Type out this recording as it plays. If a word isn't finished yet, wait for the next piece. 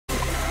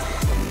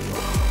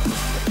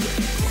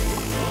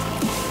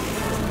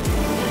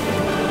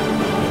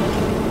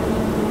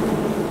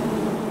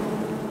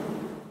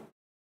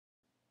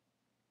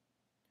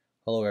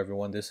Hello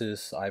everyone, this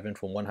is Ivan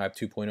from OneHive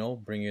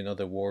 2.0 bringing you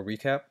another war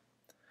recap.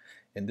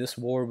 In this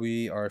war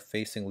we are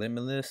facing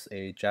Limitless,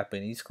 a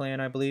Japanese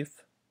clan I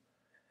believe.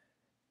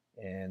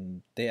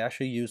 And they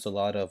actually used a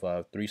lot of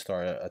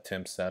 3-star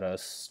attempts at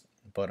us,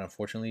 but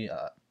unfortunately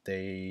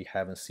they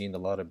haven't seen a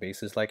lot of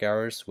bases like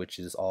ours, which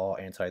is all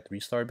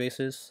anti-3-star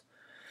bases.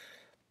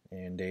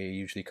 And they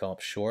usually come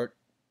up short.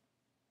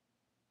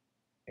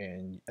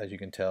 And as you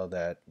can tell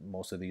that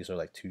most of these are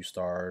like 2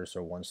 stars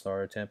or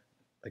 1-star attempt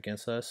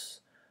against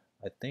us.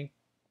 I think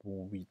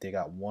they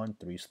got one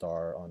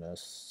 3-star on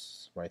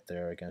us right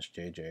there against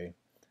JJ,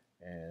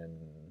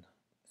 and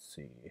let's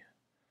see,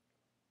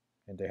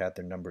 and they had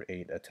their number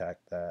 8 attack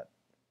that,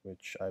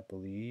 which I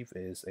believe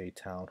is a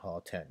Town Hall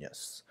 10.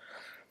 Yes.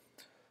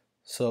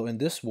 So in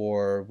this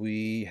war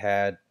we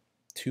had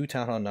 2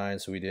 Town Hall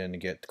 9s we didn't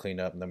get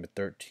cleaned up. Number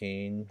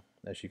 13,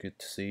 as you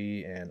could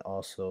see, and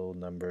also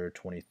number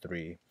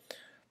 23.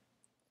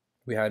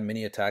 We had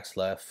many attacks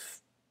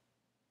left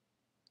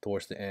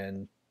towards the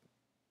end,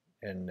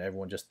 and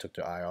everyone just took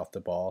their eye off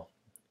the ball,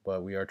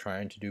 but we are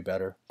trying to do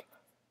better.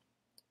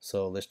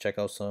 So let's check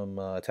out some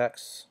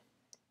attacks.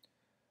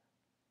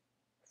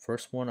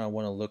 First one I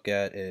want to look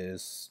at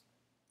is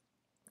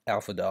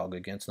Alpha Dog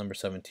against number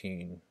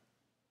 17.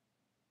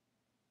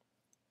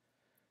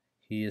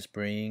 He is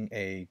bringing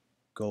a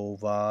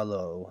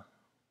Govalo.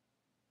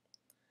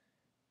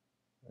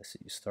 Let's see,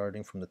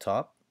 starting from the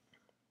top.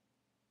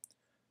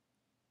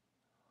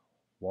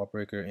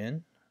 Wallbreaker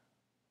in.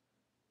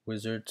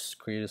 Wizards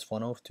create his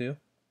funnel too.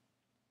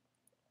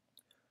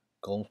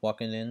 Golems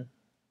walking in.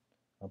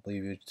 I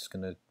believe he's just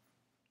going to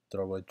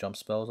throw a jump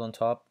spells on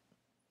top.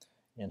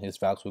 And his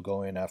Valks will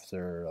go in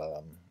after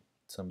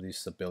some of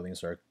these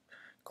buildings are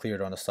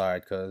cleared on the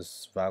side,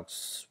 because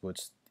Valks would,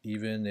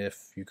 even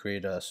if you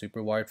create a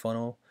super wide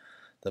funnel,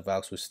 the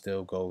Valks would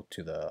still go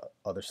to the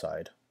other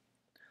side.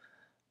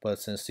 But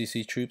since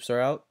CC troops are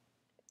out,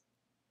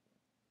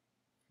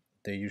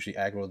 they usually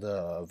aggro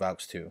the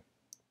Valks too.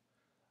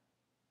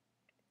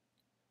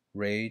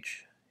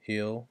 Rage,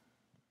 heal,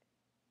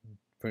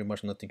 pretty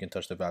much nothing can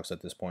touch the Valks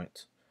at this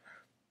point.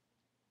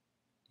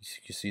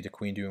 You see the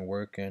Queen doing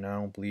work, and I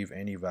don't believe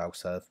any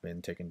Valks have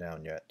been taken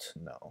down yet.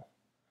 No.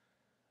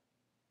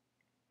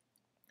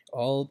 A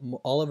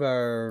lot of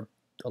our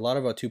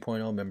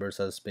 2.0 members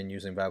has been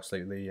using Valks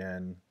lately,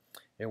 and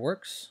it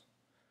works.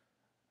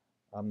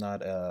 I'm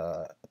not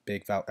a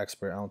big Valk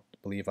expert. I don't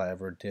believe I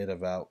ever did a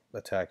Valk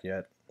attack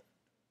yet,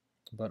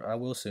 but I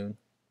will soon.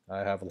 I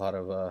have a lot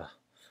of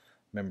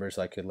members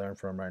I could learn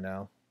from right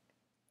now.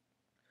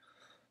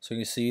 So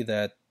you can see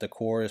that the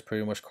core is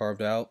pretty much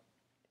carved out.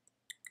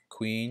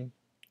 Queen,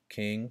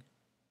 King,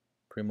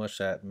 pretty much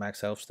at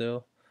max health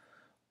still.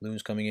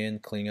 Loons coming in,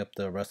 cleaning up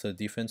the rest of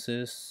the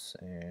defenses,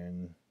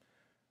 and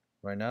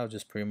right now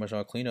just pretty much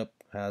all cleanup.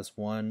 Has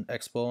one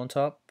Expo on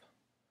top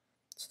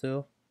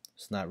still.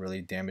 It's not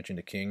really damaging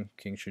the King.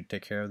 King should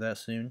take care of that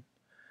soon.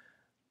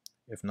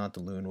 If not, the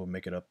Loon will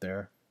make it up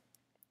there.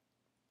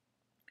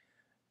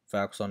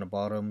 Valks on the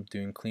bottom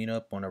doing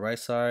cleanup on the right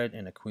side,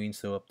 and the Queen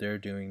still up there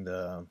doing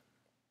the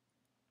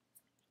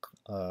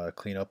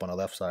cleanup on the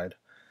left side.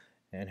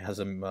 And has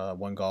a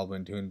one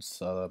Goblin doing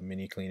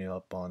mini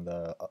cleanup on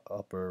the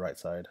upper right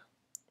side.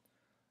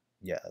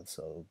 Yeah,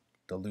 so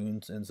the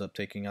Loons ends up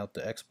taking out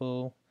the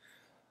Expo.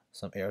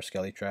 Some air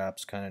skelly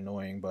traps, kind of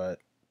annoying, but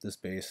this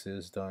base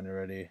is done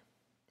already.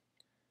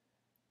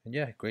 And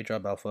yeah, great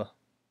job, Alpha.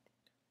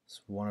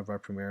 It's one of our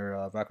premier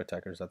Valk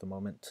attackers at the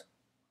moment.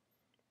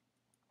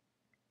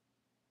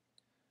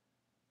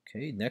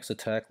 Okay, next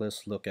attack,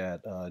 let's look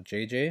at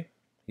JJ.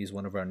 He's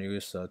one of our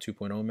newest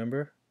 2.0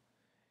 member,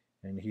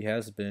 and he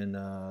has been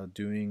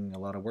doing a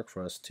lot of work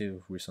for us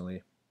too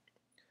recently.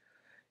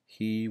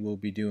 He will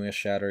be doing a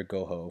Shatter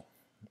Goho.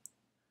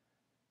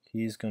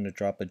 He's going to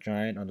drop a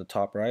giant on the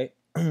top right,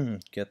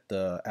 get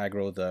the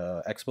aggro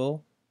the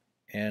Expo,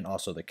 and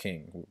also the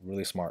King.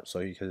 Really smart.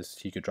 So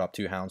he could drop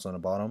 2 hounds on the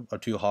bottom, or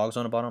 2 hogs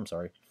on the bottom.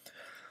 Sorry,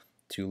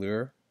 2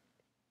 lure,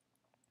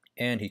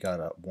 and he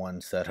got one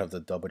set of the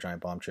double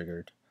giant bomb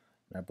triggered.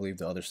 And I believe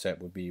the other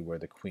set would be where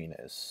the Queen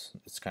is.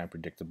 It's kind of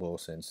predictable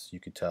since you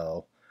could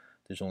tell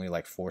there's only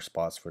like 4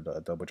 spots for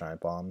the double giant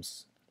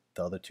bombs.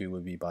 The other 2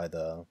 would be by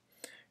the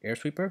air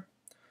sweeper.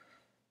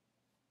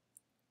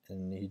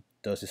 And he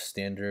does his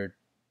standard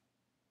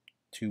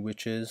 2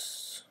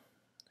 witches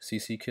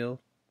CC kill.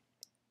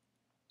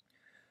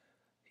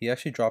 He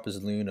actually dropped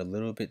his Loon a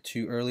little bit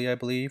too early, I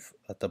believe,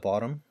 at the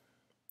bottom,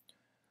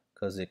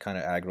 because it kind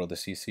of aggroed the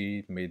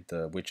CC, made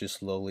the witches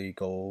slowly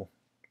go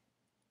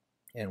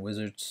and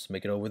wizards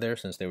make it over there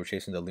since they were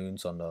chasing the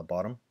Loons on the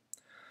bottom.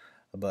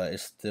 But it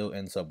still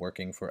ends up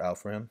working out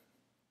for him.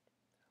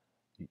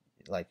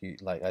 Like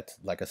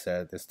I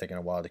said, it's taking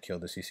a while to kill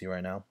the CC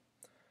right now.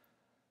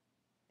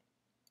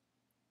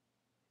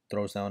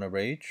 Throws down a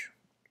rage,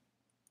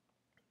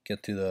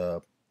 get to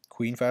the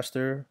Queen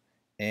faster,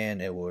 and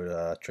it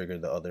would trigger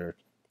the other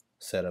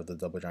set of the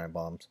double giant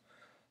bombs.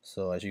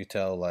 So as you can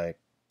tell, like,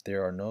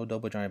 there are no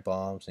double giant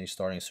bombs, and he's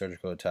starting a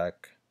surgical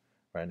attack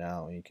right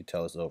now, and you can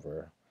tell it's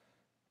over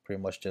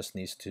Pretty much just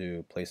needs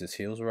to place his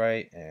heals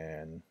right,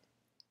 and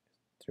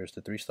there's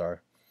the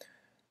 3-star.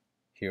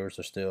 Heroes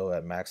are still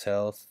at max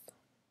health,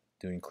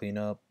 doing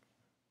cleanup.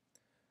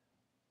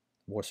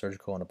 More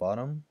surgical on the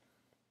bottom.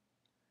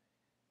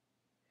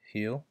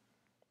 Heal,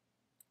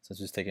 since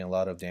he's taking a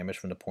lot of damage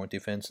from the point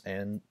defense,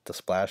 and the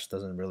splash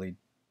doesn't really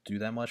do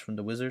that much from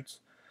the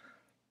wizards.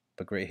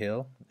 But great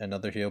heal.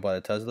 Another heal by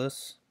the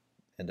Teslas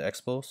and the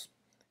Expos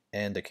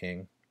and the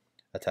King,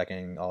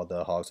 attacking all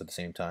the hogs at the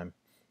same time.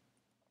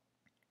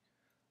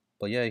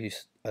 But yeah,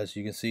 he's, as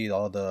you can see,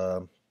 all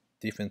the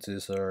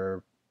defenses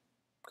are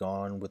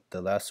gone with the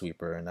last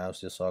sweeper, and now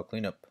it's just all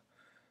cleanup.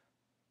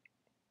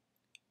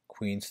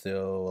 Queen's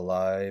still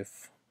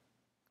alive.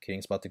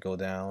 King's about to go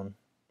down.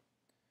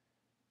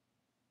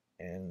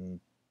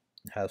 And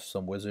have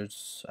some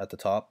wizards at the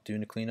top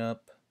doing the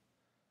cleanup.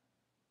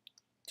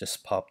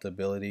 Just pop the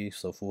ability,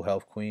 so full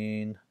health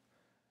Queen.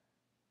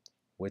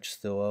 Witch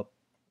still up.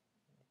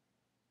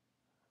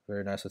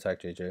 Very nice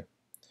attack, JJ.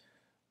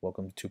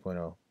 Welcome to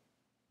 2.0,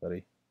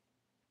 buddy.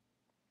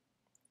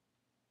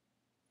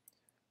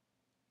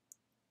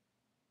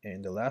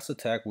 In the last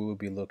attack, we will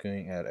be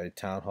looking at a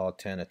Town Hall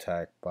 10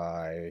 attack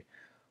by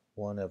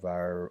one of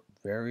our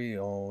very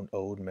own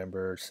old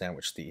member,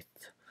 Sandwich Teeth.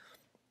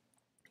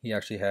 He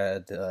actually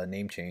had a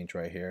name change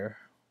right here.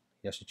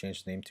 He actually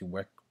changed his name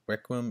to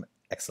Requiem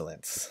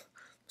Excellence.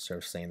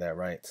 Sorry for saying that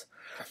right.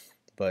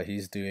 But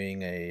he's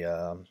doing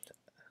a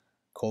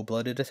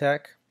cold-blooded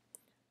attack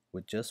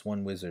with just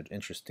one wizard.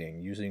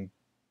 Interesting. Using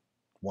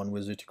one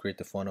wizard to create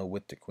the funnel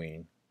with the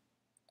queen.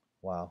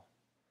 Wow.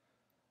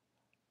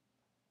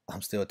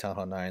 I'm still at Town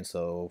Hall 9,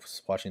 so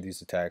watching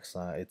these attacks,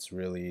 it's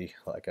really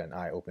like an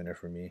eye-opener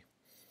for me.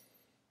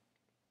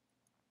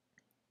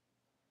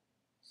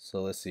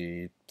 So let's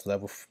see,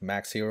 level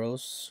max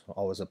heroes,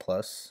 always a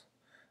plus.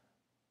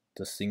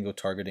 The single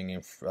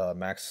targeting,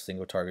 max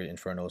single target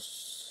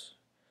infernos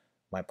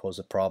might pose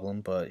a problem,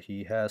 but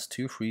he has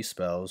 2 free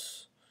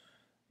spells.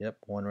 Yep,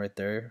 one right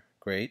there,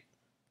 great.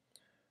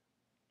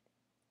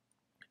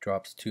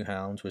 Drops 2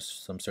 hounds with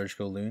some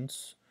surgical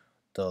loons.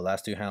 The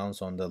last 2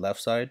 hounds on the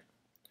left side,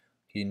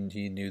 he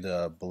knew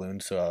the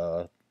balloons,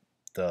 the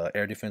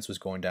air defense was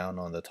going down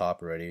on the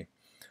top already,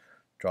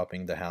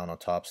 dropping the hound on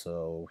top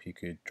so he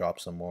could drop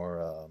some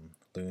more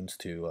loons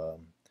to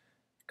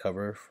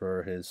cover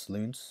for his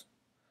loons.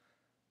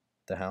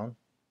 The hound.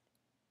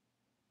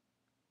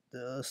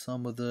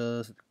 Some of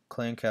the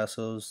clan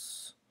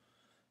castles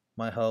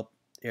might help.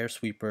 Air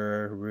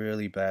sweeper,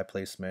 really bad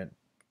placement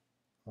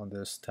on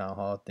this town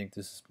hall. I think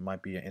this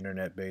might be an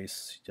internet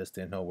base. Just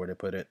didn't know where to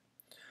put it.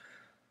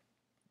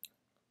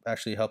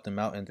 Actually helped him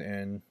out in the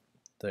end.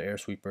 The air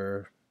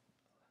sweeper,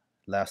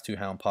 last 2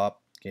 hound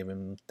pop, gave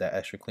him that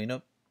extra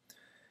cleanup.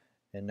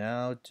 And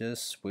now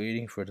just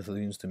waiting for the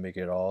loons to make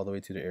it all the way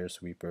to the air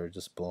sweeper,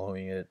 just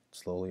blowing it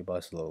slowly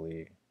by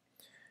slowly.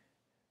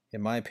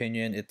 In my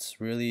opinion, it's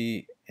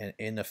really an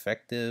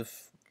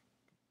ineffective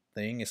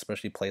thing,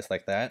 especially placed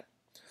like that.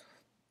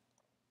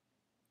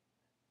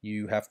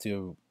 You have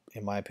to,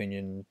 in my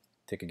opinion,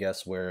 take a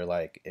guess where,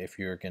 like, if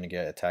you're going to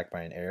get attacked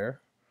by an air,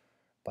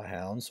 by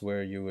hounds,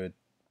 where you would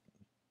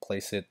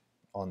place it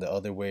on the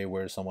other way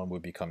where someone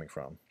would be coming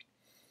from.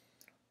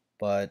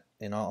 But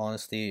in all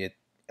honesty,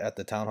 at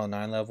the Town Hall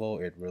 9 level,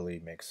 it really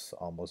makes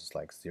almost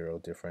like 0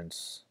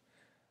 difference.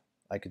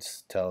 I could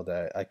tell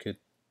that, I could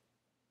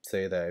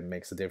say that it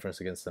makes a difference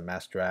against the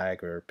Mass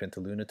Drag or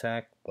Pentaloon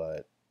attack,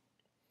 but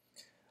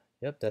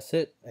yep, that's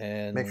it.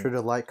 And make sure to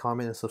like,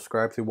 comment, and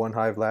subscribe to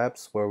OneHive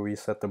Labs, where we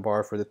set the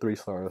bar for the 3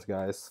 stars,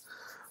 guys.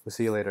 We'll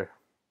see you later.